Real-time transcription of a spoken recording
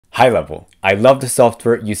GoHighLevel. I love the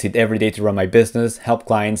software, use it every day to run my business, help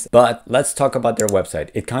clients, but let's talk about their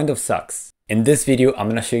website. It kind of sucks. In this video, I'm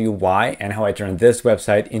going to show you why and how I turned this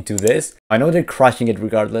website into this. I know they're crushing it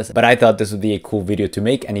regardless, but I thought this would be a cool video to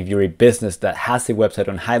make. And if you're a business that has a website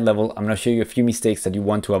on HighLevel, I'm going to show you a few mistakes that you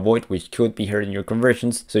want to avoid, which could be hurting your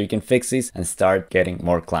conversions, so you can fix these and start getting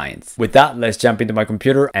more clients. With that, let's jump into my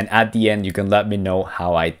computer, and at the end, you can let me know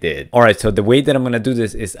how I did. All right, so the way that I'm going to do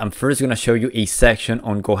this is I'm first going to show you a section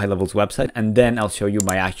on GoHighLevel's website, and then I'll show you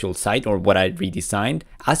my actual site or what I redesigned.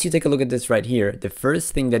 As you take a look at this right here, the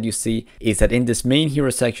first thing that you see is that in this main hero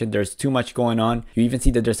section, there's too much going on. You even see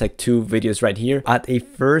that there's like two videos right here. At a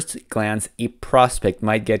first glance, a prospect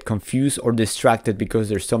might get confused or distracted because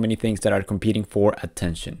there's so many things that are competing for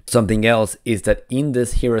attention. Something else is that in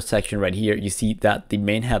this hero section right here, you see that the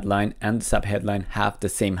main headline and the sub headline have the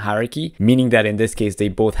same hierarchy, meaning that in this case, they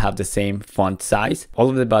both have the same font size. All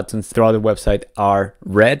of the buttons throughout the website are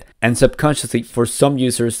red, and subconsciously for some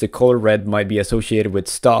users, the color red might be associated with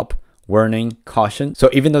stop, warning, caution. So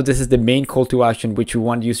even though this is the main call to action, which we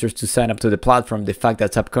want users to sign up to the platform, the fact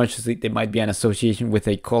that subconsciously there might be an association with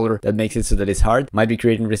a color that makes it so that it's hard might be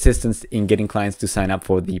creating resistance in getting clients to sign up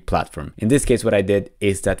for the platform. In this case, what I did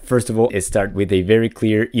is that first of all, it start with a very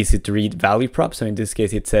clear, easy to read value prop. So in this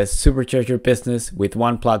case, it says supercharge your business with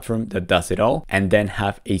one platform that does it all, and then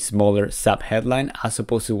have a smaller sub headline as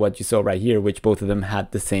opposed to what you saw right here, which both of them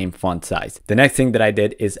had the same font size. The next thing that I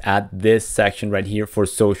did is add this section right here for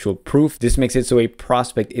social proof. This makes it so a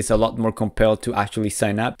prospect is a lot more compelled to actually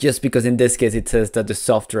sign up, just because in this case it says that the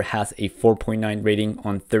software has a 4.9 rating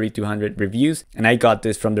on 3,200 reviews, and I got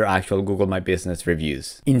this from their actual Google My Business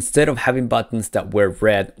reviews. Instead of having buttons that were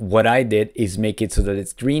red, what I did is make it so that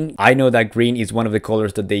it's green. I know that green is one of the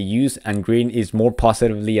colors that they use, and green is more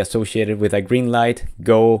positively associated with a green light,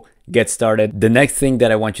 go, get started. The next thing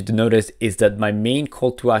that I want you to notice is that my main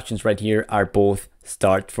call to actions right here are both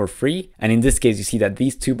start for free, and in this case you see that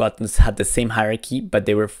these two buttons had the same hierarchy, but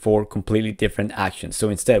they were for completely different actions. So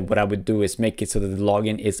instead what I would do is make it so that the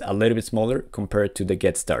login is a little bit smaller compared to the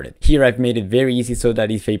get started. Here I've made it very easy so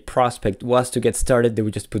that if a prospect was to get started, they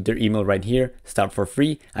would just put their email right here, start for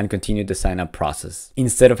free, and continue the sign up process.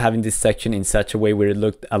 Instead of having this section in such a way where it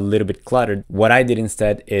looked a little bit cluttered, what I did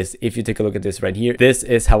instead is, if you take a look at this right here, this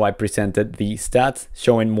is how I presented the stats,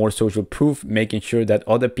 showing more social proof, making sure that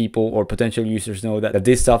other people or potential users know that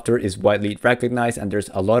this software is widely recognized and there's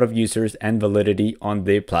a lot of users and validity on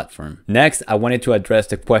the platform. Next, I wanted to address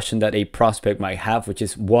the question that a prospect might have, which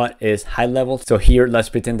is what is HighLevel? So here, let's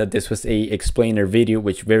pretend that this was a explainer video,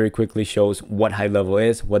 which very quickly shows what HighLevel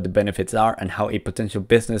is, what the benefits are, and how a potential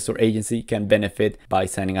business or agency can benefit by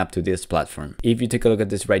signing up to this platform. If you take a look at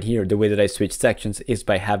this right here, the way that I switch sections is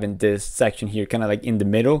by having this section here kind of like in the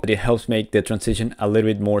middle, but it helps make the transition a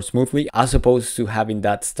little bit more smoothly as opposed to having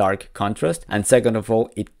that stark contrast. And second of all,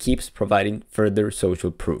 it keeps providing further social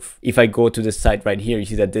proof. If I go to the site right here, you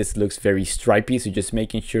see that this looks very stripy, so just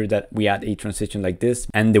making sure that we add a transition like this.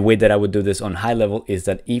 And the way that I would do this on HighLevel is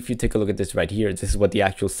that if you take a look at this right here, this is what the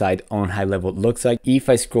actual site on HighLevel looks like. If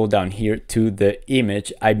I scroll down here to the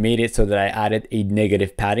image, I made it so that I added a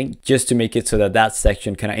negative padding just to make it so that that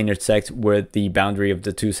section kind of intersects where the boundary of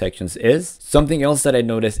the two sections is. Something else that I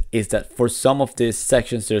noticed is that for some of these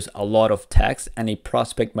sections, there's a lot of text, and a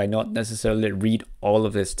prospect might not necessarily read all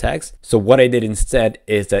of this text. So what I did instead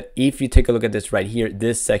is that if you take a look at this right here,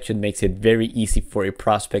 this section makes it very easy for a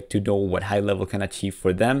prospect to know what HighLevel can achieve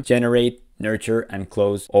for them, generate, nurture, and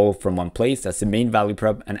close all from one place. That's the main value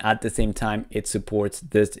prop, and at the same time it supports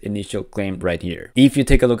this initial claim right here. If you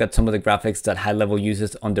take a look at some of the graphics that HighLevel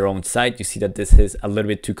uses on their own site, you see that this is a little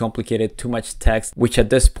bit too complicated, too much text, which at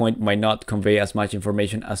this point might not convey as much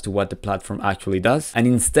information as to what the platform actually does, and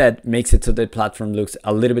instead makes it so the platform looks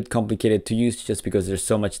a little bit complicated to use just because there's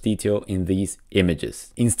so much detail in these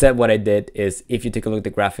images. Instead, what I did is, if you take a look at the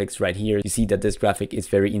graphics right here, you see that this graphic is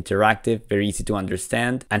very interactive, very easy to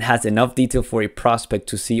understand, and has enough detail for a prospect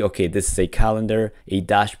to see, okay, this is a calendar, a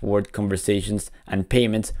dashboard, conversations, and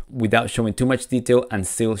payments without showing too much detail, and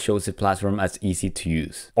still shows the platform as easy to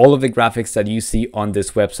use. All of the graphics that you see on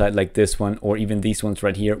this website, like this one or even these ones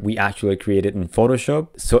right here, we actually created in Photoshop.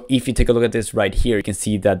 So if you take a look at this right here, you can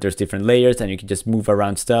see that there's different layers and you can just move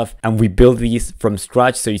around stuff, and we build these from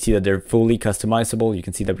scratch. So you see that they're fully customizable. You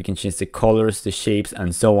can see that we can change the colors, the shapes,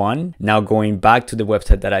 and so on. Now going back to the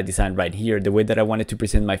website that I designed right here, the way that I wanted to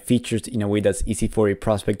present my features in in a way that's easy for a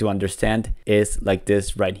prospect to understand is like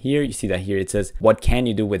this right here. You see that here it says, what can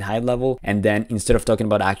you do with high level? And then instead of talking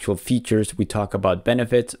about actual features, we talk about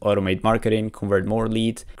benefits, automate marketing, convert more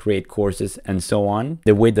leads, create courses, and so on.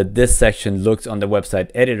 The way that this section looks on the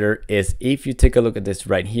website editor is, if you take a look at this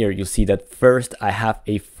right here, you'll see that first I have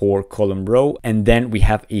a 4-column row, and then we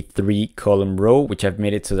have a 3-column row, which I've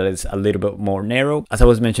made it so that it's a little bit more narrow. As I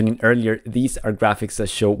was mentioning earlier, these are graphics that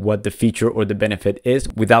show what the feature or the benefit is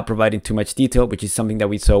without providing too much detail, which is something that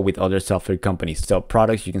we saw with other software companies. So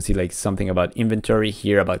products, you can see like something about inventory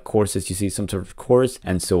here, about courses, you see some sort of course,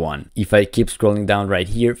 and so on. If I keep scrolling down right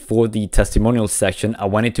here for the testimonials section, I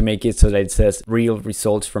wanted to make it so that it says real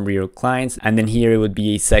results from real clients, and then here it would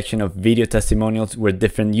be a section of video testimonials with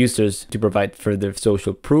different users to provide further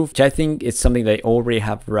social proof, which I think is something they already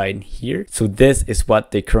have right here. So this is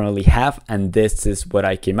what they currently have, and this is what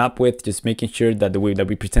I came up with, just making sure that the way that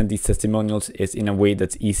we present these testimonials is in a way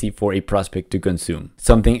that's easy for a prospect to consume.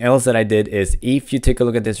 Something else that I did is, if you take a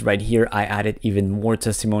look at this right here, I added even more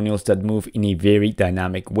testimonials that move in a very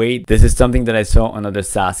dynamic way. This is something that I saw on other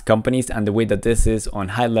SaaS companies, and the way that this is on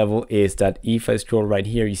high level is that if I scroll right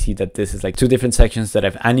here, you see that this is like 2 different sections that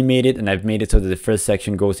I've animated, and I've made it so that the first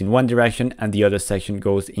section goes in one direction and the other section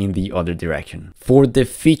goes in the other direction. For the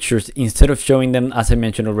features, instead of showing them, as I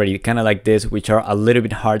mentioned already, kind of like this, which are a little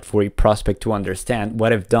bit hard for a prospect to understand,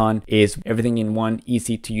 what I've done is everything in one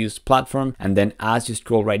easy to use platform. And then as you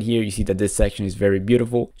scroll right here, you see that this section is very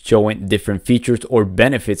beautiful, showing different features or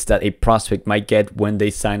benefits that a prospect might get when they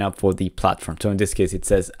sign up for the platform. So in this case, it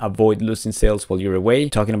says avoid losing sales while you're away,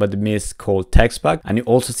 talking about the missed call text bug. And you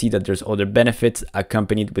also see that there's other benefits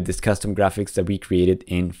accompanied with this custom graphics that we created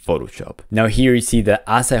in Photoshop. Now here you see that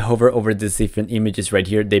as I hover over these different images right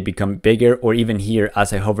here, they become bigger, or even here,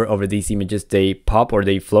 as I hover over these images, they pop or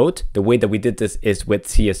they float. The way that we did this is with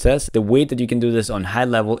CSS. The way that you can do this on high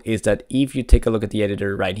level is that if you take a look at the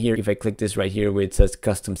editor right here, if I click this right here where it says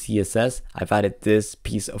custom CSS, I've added this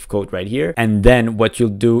piece of code right here. And then what you'll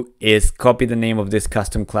do is copy the name of this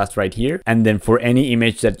custom class right here. And then for any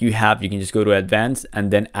image that you have, you can just go to advanced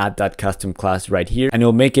and then add that custom class right here. And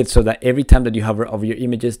it'll make it so that every time that you hover over your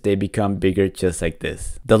images, they become bigger just like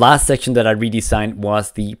this. The last section that I redesigned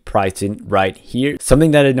was the pricing right here.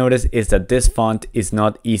 Something that I noticed is that this font is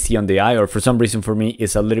not easy on the eye, or for some reason for me,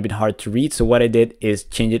 it's a little bit hard to read. So what I did is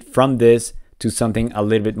change it from this to something a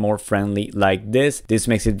little bit more friendly like this. This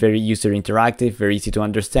makes it very user interactive, very easy to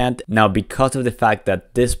understand. Now, because of the fact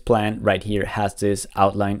that this plan right here has this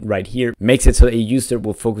outline right here, makes it so a user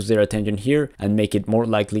will focus their attention here and make it more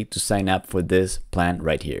likely to sign up for this plan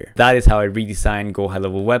right here. That is how I redesigned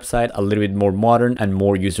GoHighLevel website, a little bit more modern and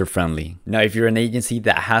more user friendly. Now, if you're an agency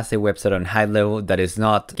that has a website on high level that is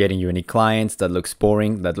not getting you any clients, that looks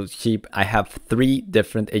boring, that looks cheap, I have 3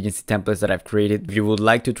 different agency templates that I've created. If you would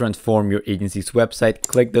like to transform your agency's website,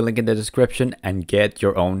 click the link in the description and get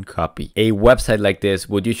your own copy. A website like this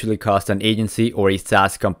would usually cost an agency or a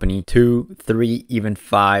SaaS company $2,000, $3,000, even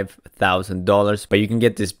 $5,000, but you can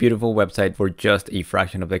get this beautiful website for just a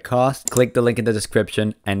fraction of the cost. Click the link in the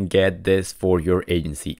description and get this for your agency.